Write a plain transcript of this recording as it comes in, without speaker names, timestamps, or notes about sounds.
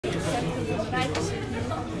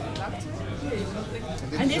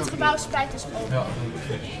En dit gebouw splijt dus open. Ja.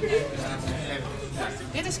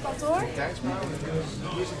 Dit is kantoor,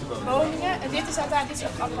 woningen en dit is uiteindelijk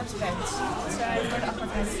ook appartement. Dus worden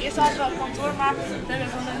appartementen. Eerst hadden we een kantoor, maar we hebben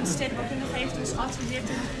van een stedenbouwkundige heeft ons geadviseerd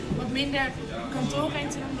om wat minder kantoren in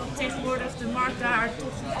te doen, omdat tegenwoordig de markt daar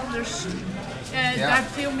toch anders, daar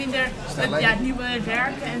veel minder nieuwe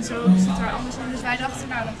werken en zo zit er anders in. Dus wij dachten,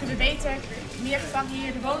 nou dan kunnen we beter meer van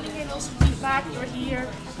hier de woningen in ons gebied maken door hier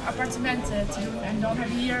appartementen te doen. En dan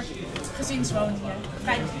hebben we hier gezinswoningen.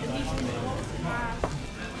 Vrij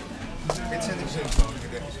dit zijn de gezinswoningen,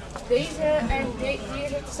 deze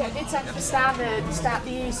en dit zijn de bestaande,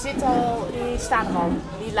 die staan er al.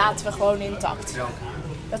 Die laten we gewoon intact. Ja.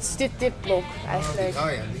 Dat is dit blok eigenlijk.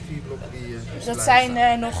 Oh ja, die 4 blokken die... Dus dat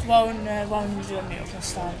zijn nog gewoon woningen die er meer op gaan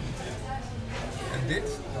staan. En dit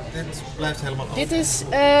blijft helemaal open?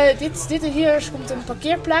 Dit hier komt een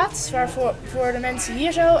parkeerplaats voor de mensen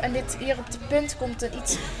hier zo. En hier op het punt komt een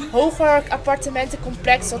iets hoger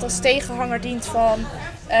appartementencomplex dat als tegenhanger dient van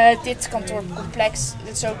dit kantoorcomplex.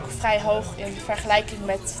 Dit is ook vrij hoog in vergelijking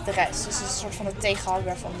met de rest. Dus het is een soort van de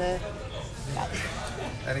tegenhanger van de... Ja.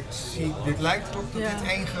 En ik zie, dit lijkt erop dat dit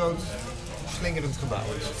één groot slingerend gebouw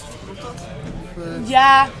is. Klopt dat?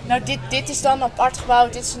 Ja, nou dit is dan een apart gebouw,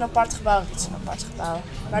 dit is een apart gebouw, dit is een apart gebouw.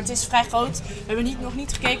 Maar het is vrij groot. We hebben nog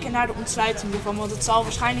niet gekeken naar de ontsluiting ervan, want het zal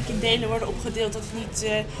waarschijnlijk in delen worden opgedeeld dat het niet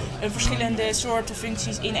verschillende soorten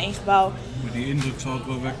functies in één gebouw. Maar die indruk zal het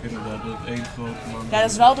wel weg inderdaad, dat het één groot man. Ja,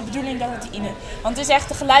 dat is wel de bedoeling dat het want het is echt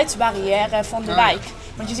de geluidsbarrière van de wijk.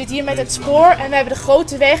 Want je zit hier met het spoor en we hebben de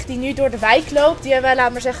grote weg die nu door de wijk loopt, die hebben wij,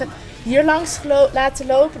 laat maar zeggen, hier langs laten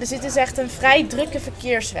lopen. Dus dit is echt een vrij drukke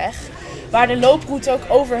verkeersweg, waar de looproute ook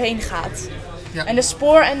overheen gaat. Ja. En de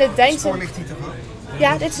spoor en de Het spoor ligt hier toch ook?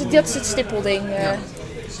 Ja, dit is het stippelding. Ja. En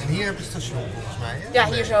hier heb je het station volgens mij, hè? Ja,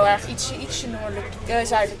 hier zo erg ietsje noordelijk,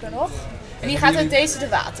 zuidelijker nog. En hier gaat deze de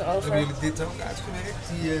water over. Hebben jullie dit ook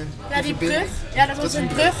uitgewerkt? Die brug. Ja, dat was een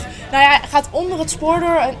brug. Nou ja, gaat onder het spoor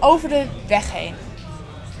door en over de weg heen.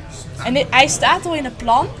 En hij staat al in het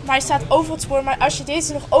plan, maar hij staat over het spoor. Maar als je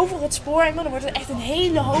deze nog over het spoor heen wil, dan wordt het echt een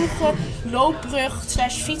hele hoge loopbrug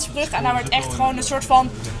 / fietsbrug. En dan wordt het echt gewoon een soort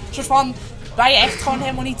van waar je echt gewoon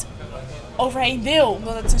helemaal niet overheen wil.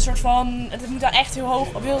 Omdat het een soort van, het moet dan echt heel hoog,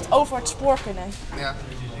 wil het over het spoor kunnen. Ja.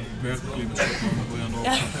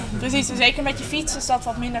 Ja, precies. En zeker met je fiets is dat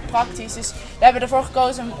wat minder praktisch. Dus we hebben ervoor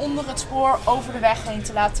gekozen om onder het spoor over de weg heen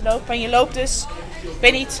te laten lopen. En je loopt dus, ik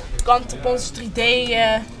weet niet, kant op onze 3D...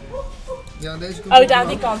 Ja, deze kant. Daar aan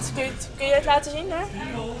die kant. Kun je het laten zien daar?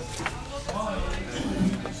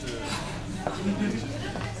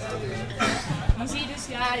 Dan zie je dus,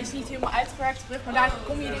 ja, die is niet helemaal uitgewerkt terug, maar daar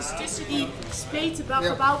kom je dus tussen die spleten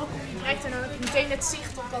gebouwen kom je direct en dan heb je meteen het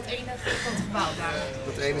zicht op dat ene gebouw daar.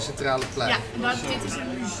 Dat ene centrale plein. Ja, nou, dit is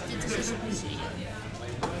dus het museum.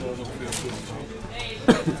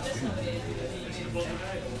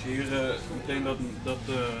 Hier meteen dat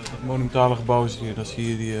monumentale gebouw is hier, dat zie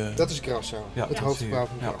je die... Dat is Grasso, het hoofdgebouw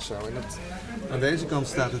van Grasso. En aan deze kant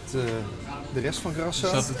staat de rest van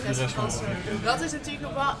Grasso. Dat is natuurlijk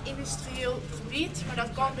nog wel industrieel gebied, maar dat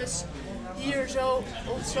kan dus hier zo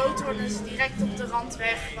ontsloten worden, dus direct op de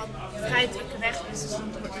randweg, wat vrij drukke weg is, dus dan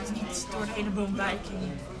wordt het niet door de hele boomwijking.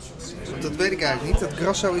 Dat weet ik eigenlijk niet. Dat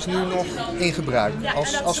Grasso is nu nog in gebruik,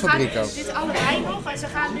 als fabriek ook. Dit allebei nog en ze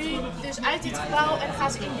gaan nu dus uit dit gebouw en dan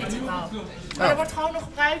gaan ze in dit gebouw. Maar er wordt gewoon nog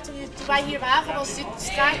gebruikt, toen wij hier waren was dit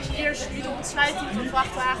straatje hier nu de ontsluiting van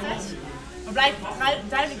vrachtwagens. Maar blijkt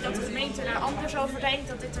duidelijk dat de gemeente er anders over denkt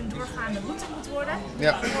dat dit een doorgaande route moet worden.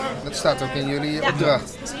 Ja, dat staat ook in jullie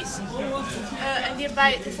opdracht. Precies. En die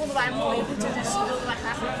vonden wij een mooie route, dus wilden wij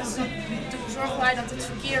graag. Dus toen zorgen wij dat het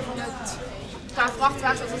verkeer van qua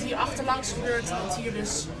vrachtwagens, dat het hier achterlangs gebeurt, dat het hier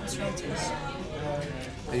dus ontsloten is.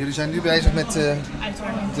 En jullie zijn nu bezig met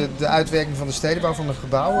de uitwerking van de stedenbouw van de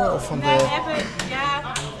gebouwen? Of van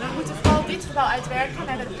we moeten vooral dit gebouw uitwerken. We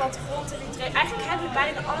hebben de plattegrond en eigenlijk hebben we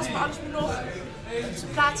bijna alles, maar alles moet nog op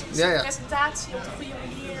zijn plaats. Presentatie op de goede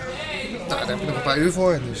manier. Nou, daar heb je nog een paar uur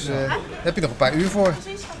voor. Dus, daar heb je nog een paar uur voor.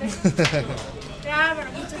 Precies. Ja, maar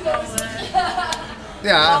dan moet er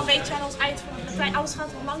wel een beetje aan ons eind van. Alles gaat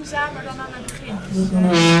wel langzamer dan aan het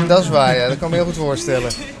begin. Dat is waar, ja. Dat kan me heel goed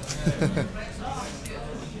voorstellen.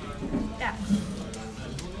 Ja.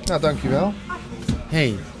 Nou, dankjewel.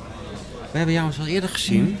 Hey, we hebben jou eens al eerder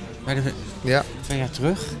gezien, bij 2 jaar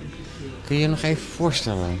terug. Kun je je nog even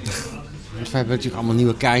voorstellen? Want we hebben natuurlijk allemaal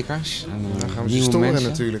nieuwe kijkers. En, dan gaan we ze storen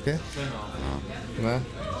natuurlijk, hè? Maar,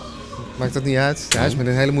 maakt dat niet uit? Ja, hij is met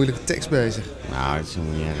een hele moeilijke tekst bezig. Nou, dat is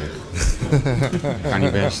helemaal niet erg. Kan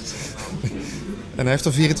niet best. En hij heeft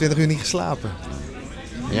al 24 uur niet geslapen.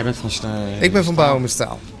 Jij bent van Ik ben van Bouwen met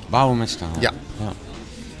Staal. Bouwen met staal. Ja. Ja.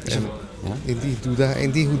 En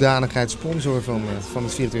in die hoedanigheid sponsor van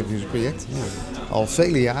het 24 uur project. Ja. Al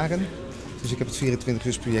vele jaren. Dus ik heb het 24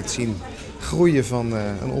 uur project zien groeien van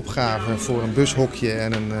een opgave voor een bushokje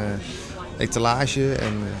en een etalage.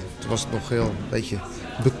 En toen was het nog heel een beetje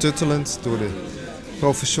betuttelend door de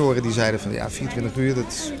professoren die zeiden van 24 uur,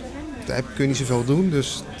 daar kun je niet zoveel doen.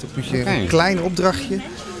 Dus dat moet je een klein opdrachtje.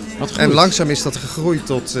 En langzaam is dat gegroeid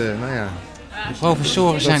tot, De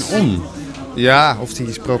professoren zijn om. Ja, of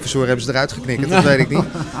die professoren hebben ze eruit geknikkerd, dat weet ik niet.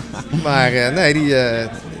 Maar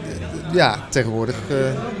tegenwoordig,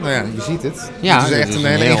 je ziet het. Het is echt een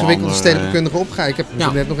hele ingewikkelde stedelijke opgave. Ik heb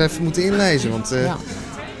het net nog even moeten inlezen, want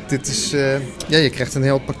dit is, je krijgt een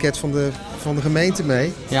heel pakket van de gemeente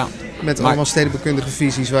mee. Ja. Met allemaal stedenbekundige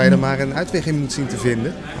visies waar je dan maar een uitweg in moet zien te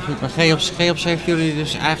vinden. Goed, maar Cheops heeft jullie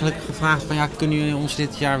dus eigenlijk gevraagd van kunnen jullie ons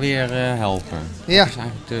dit jaar weer helpen? Ja. Dat is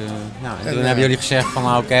eigenlijk en dan hebben jullie gezegd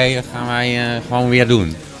van oké, dat gaan wij gewoon weer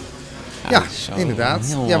doen. Ja, inderdaad.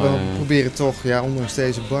 We proberen toch, ondanks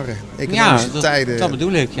deze barre economische tijden, dat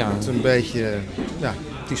bedoel ik, met een beetje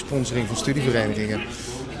die sponsoring van studieverenigingen,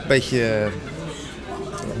 een beetje,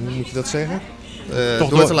 hoe moet je dat zeggen?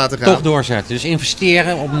 Door te laten gaan. Toch doorzetten. Dus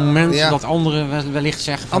investeren op het moment dat anderen wellicht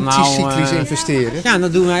zeggen van anticyclisch investeren. Ja,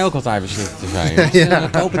 dat doen wij ook altijd bij CityTV.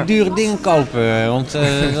 Kopen dure dingen kopen, want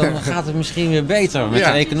dan gaat het misschien weer beter met de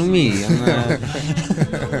economie. En,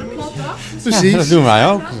 precies. Dat doen wij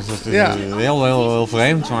ook. Dat is heel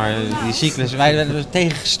vreemd, maar die cyclus, wij werden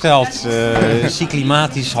tegengesteld.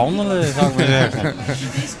 Cyclimatisch handelen, zou ik maar zeggen.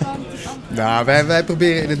 Nou, wij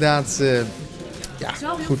proberen inderdaad,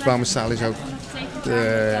 goed, Staal is ook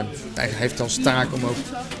hij heeft als taak om ook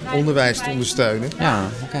onderwijs te ondersteunen. Ja,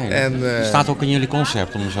 oké. Er staat ook in jullie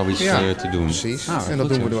concept om zoiets te doen. Precies. En dat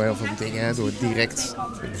doen we door heel veel dingen. Door direct,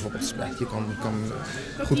 bijvoorbeeld, je kan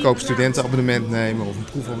een goedkoop studentenabonnement nemen of een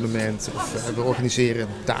proefabonnement. Of we organiseren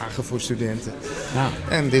dagen voor studenten. Ja.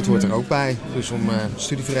 En dit hoort er ook bij. Dus om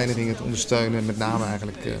studieverenigingen te ondersteunen, met name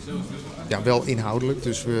eigenlijk wel inhoudelijk.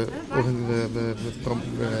 Dus we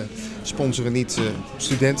sponsoren niet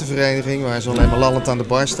studentenvereniging waar ze alleen maar lallend aan de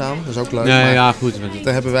bar staan. Dat is ook leuk. Nee, maar goed.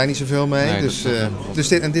 Daar hebben wij niet zoveel mee.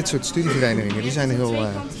 Nee, dit soort studieverenigingen die zijn heel,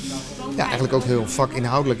 eigenlijk ook heel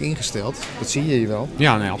vakinhoudelijk ingesteld. Dat zie je hier wel.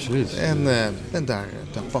 Ja, nee, absoluut. En daar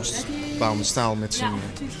past Staal met zijn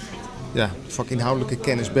vakinhoudelijke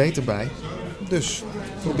kennis beter bij. Dus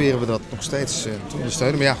proberen we dat nog steeds te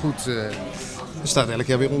ondersteunen. Maar goed, er staat elk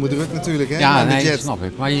jaar weer onder druk natuurlijk. Hè? Ja, dat snap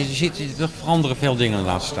ik. Maar je ziet, er veranderen veel dingen de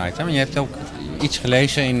laatste tijd. Hè? Maar je hebt ook iets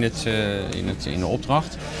gelezen in de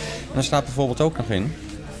opdracht. En daar staat bijvoorbeeld ook nog in,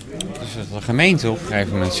 dus dat de gemeente op een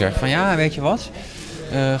gegeven moment zegt van weet je wat,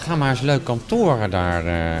 ga maar eens leuk kantoren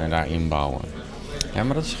daar inbouwen. Ja,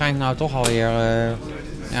 maar dat schijnt nou toch alweer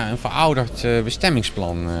een verouderd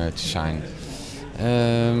bestemmingsplan te zijn.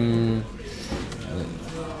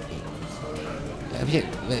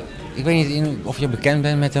 Ik weet niet of je bekend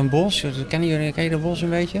bent met Den Bosch. Ken je Den Bosch een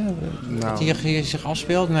beetje? Dat hier zich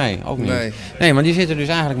afspeelt? Nee, ook niet. Nee, maar die zitten dus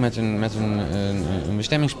eigenlijk met een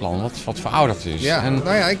bestemmingsplan wat verouderd is. Ja, en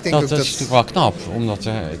ik denk dat is natuurlijk wel knap. Omdat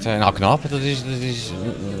knap, dat is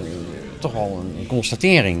toch wel een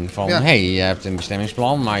constatering van je hebt een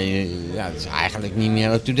bestemmingsplan, maar het is eigenlijk niet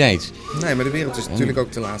meer up-to-date. Nee, maar de wereld is natuurlijk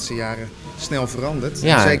ook de laatste jaren snel veranderd.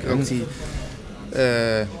 Ja, en zeker ook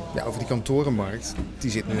over die kantorenmarkt,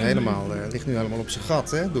 die ligt nu helemaal op zijn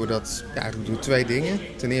gat. Hè? Eigenlijk door twee dingen.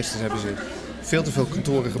 Ten eerste hebben ze veel te veel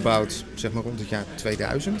kantoren gebouwd, zeg maar rond het jaar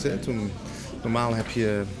 2000. Hè? Toen, normaal heb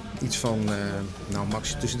je iets van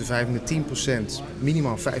max tussen de 5 en de 10%,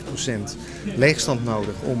 minimaal 5% leegstand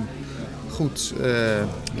nodig om goed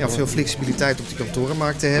veel flexibiliteit op die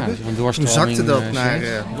kantorenmarkt te hebben. Toen zakte dat naar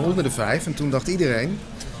onder de 5 en toen dacht iedereen,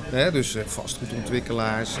 dus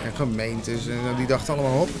vastgoedontwikkelaars en gemeentes, en die dachten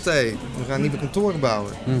allemaal, hoppatee, we gaan nieuwe kantoren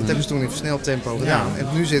bouwen. Dat hebben ze toen in versneld tempo gedaan. En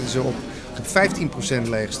nu zitten ze op 15%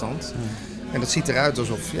 leegstand. En dat ziet eruit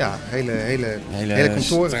alsof hele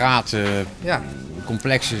kantoren, straten,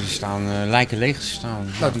 complexen lijken leeg te staan.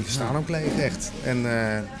 Nou, die staan ook leeg, echt.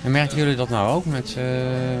 En merken jullie dat nou ook met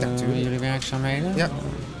jullie werkzaamheden?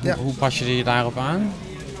 Ja. Hoe pas je je daarop aan?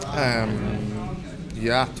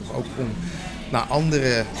 Toch ook om naar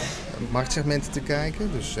andere marktsegmenten te kijken.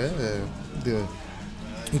 Dus de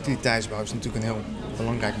utiliteitsbouw is natuurlijk een heel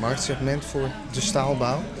belangrijk marktsegment voor de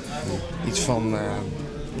staalbouw. Iets van,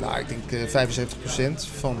 ik denk 75%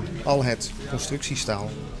 van al het constructiestaal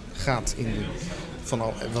gaat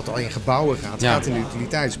wat al in gebouwen gaat in de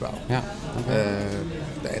utiliteitsbouw. Ja.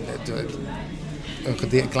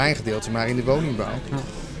 Een klein gedeelte maar in de woningbouw.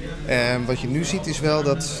 Wat je nu ziet is wel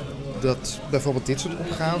dat dat bijvoorbeeld dit soort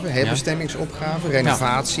opgaven, herbestemmingsopgaven,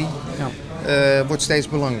 renovatie, wordt steeds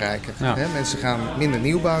belangrijker. Ja. Hè? Mensen gaan minder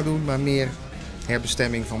nieuwbouw doen, maar meer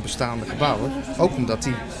herbestemming van bestaande gebouwen. Ook omdat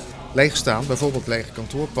die leeg staan, bijvoorbeeld lege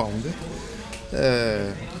kantoorpanden.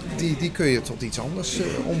 Die kun je tot iets anders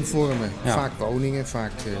omvormen. Ja. Vaak woningen,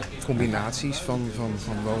 vaak combinaties van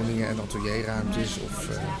woningen en atelierruimtes of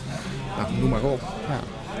noem maar op. Ja.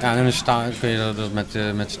 Ja, en kun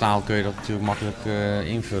je met staal kun je dat natuurlijk makkelijk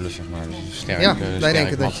invullen, zeg maar. Dus sterk, wij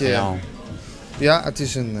denken materiaal. Het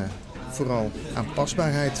is vooral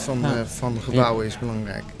aanpasbaarheid van gebouwen is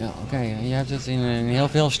belangrijk. Ja, oké. En je hebt het in heel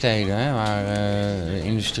veel steden, hè, waar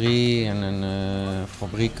industrie en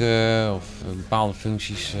fabrieken of bepaalde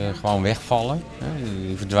functies gewoon wegvallen. Hè,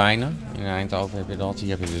 die verdwijnen. In Eindhoven heb je dat. Hier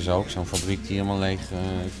heb je dus ook zo'n fabriek die helemaal leeg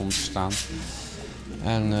komt te staan.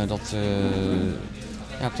 En dat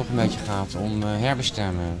toch een beetje gaat om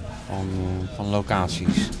herbestemmen van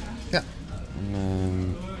locaties. Ja.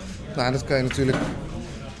 Dat kan je natuurlijk.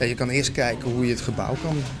 Ja, je kan eerst kijken hoe je het gebouw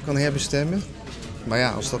kan herbestemmen. Maar ja,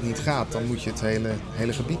 als dat niet gaat, dan moet je het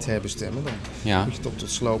hele gebied herbestemmen. Dan moet je toch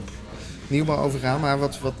tot sloop nieuwbouw overgaan. Maar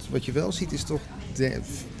wat je wel ziet is toch,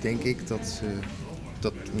 denk ik, dat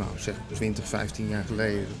zeg 20, 15 jaar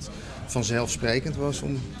geleden het vanzelfsprekend was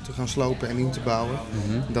om te gaan slopen en nieuw te bouwen.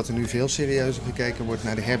 Mm-hmm. Dat er nu veel serieuzer gekeken wordt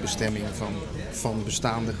naar de herbestemming van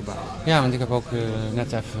bestaande gebouwen. Ja, want ik heb ook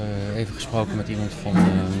net even gesproken met iemand van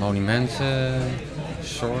monumentenzorg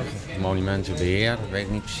of monumentenbeheer, dat weet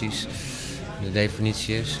ik niet precies de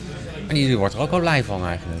definitie is. En die wordt er ook wel blij van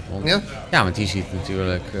eigenlijk. Want die ziet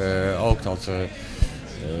natuurlijk ook dat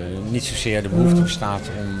niet zozeer de behoefte bestaat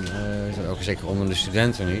ook zeker onder de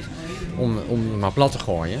studenten niet, om maar plat te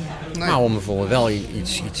gooien. Nee. Maar om bijvoorbeeld wel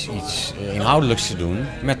iets inhoudelijks te doen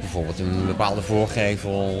met bijvoorbeeld een bepaalde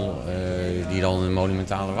voorgevel die dan een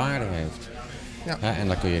monumentale waarde heeft. Ja. En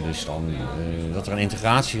dan kun je dus dan dat er een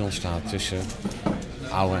integratie ontstaat tussen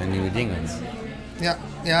oude en nieuwe dingen.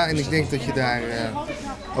 Ja, en ik denk dat je daar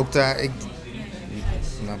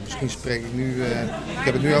misschien spreek ik nu. Ik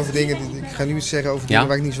heb het nu over dingen. Ik ga nu iets zeggen over dingen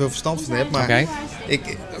waar ik niet zoveel verstand van heb. Maar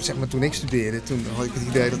toen ik studeerde, toen had ik het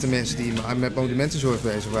idee dat de mensen die met monumentenzorg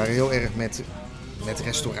bezig waren, heel erg met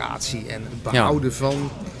restauratie en het behouden van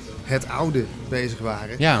het oude bezig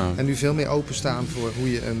waren. Ja. En nu veel meer openstaan voor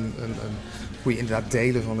hoe je inderdaad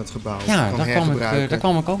delen van het gebouw kan hergebruiken. Daar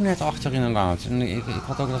kwam ik ook net achter inderdaad. En ik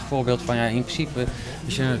had ook dat voorbeeld van, in principe,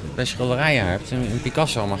 als je bij schilderijen hebt, een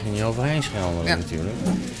Picasso mag je niet overheen schilderen natuurlijk.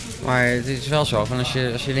 Maar het is wel zo, van als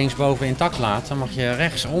je linksboven intact laat, dan mag je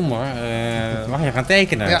rechtsonder mag je gaan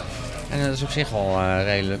tekenen. Ja. En dat is op zich wel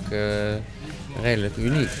redelijk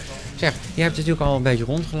uniek. Zeg, je hebt natuurlijk al een beetje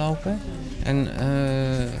rondgelopen. En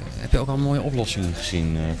heb je ook al een mooie oplossingen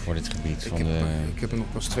gezien voor dit gebied? Ik heb er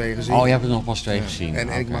nog pas 2 gezien. Oh, je hebt er nog pas 2 gezien. En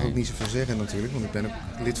ik mag ook niet zoveel zeggen natuurlijk, want ik ben ook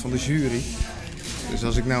lid van de jury. Dus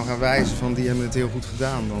als ik nou ga wijzen van die hebben het heel goed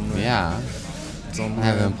gedaan, dan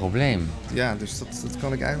hebben we een probleem. Ja, dus dat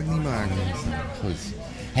kan ik eigenlijk niet maken. Goed.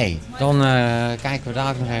 Hey, dan kijken we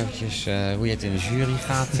daar nog eventjes hoe je het in de jury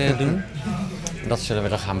gaat doen. Dat zullen we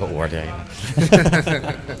dan gaan beoordelen.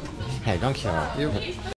 Hey, dankjewel.